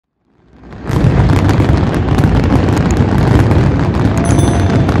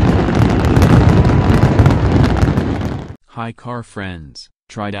Hi car friends,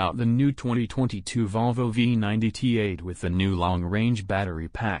 tried out the new 2022 Volvo V90 T8 with the new long-range battery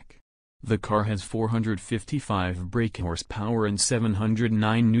pack. The car has 455 brake horsepower and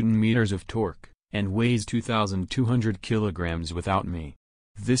 709 Nm of torque, and weighs 2,200 kilograms without me.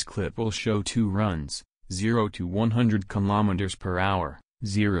 This clip will show two runs, 0 to 100 km per hour,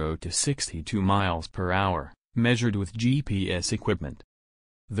 0 to 62 miles per hour, measured with GPS equipment.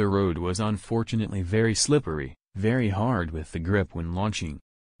 The road was unfortunately very slippery, very hard with the grip when launching.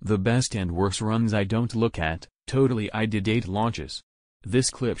 The best and worst runs I don't look at, totally I did 8 launches. This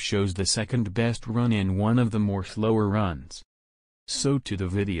clip shows the second best run and one of the more slower runs. So to the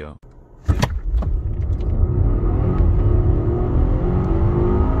video.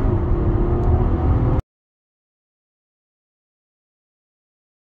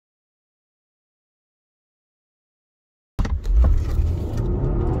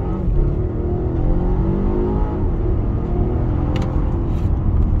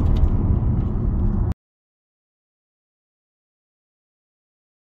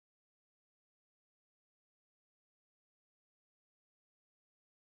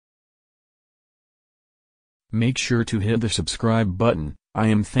 Make sure to hit the subscribe button. I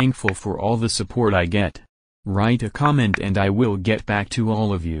am thankful for all the support I get. Write a comment and I will get back to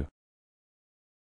all of you.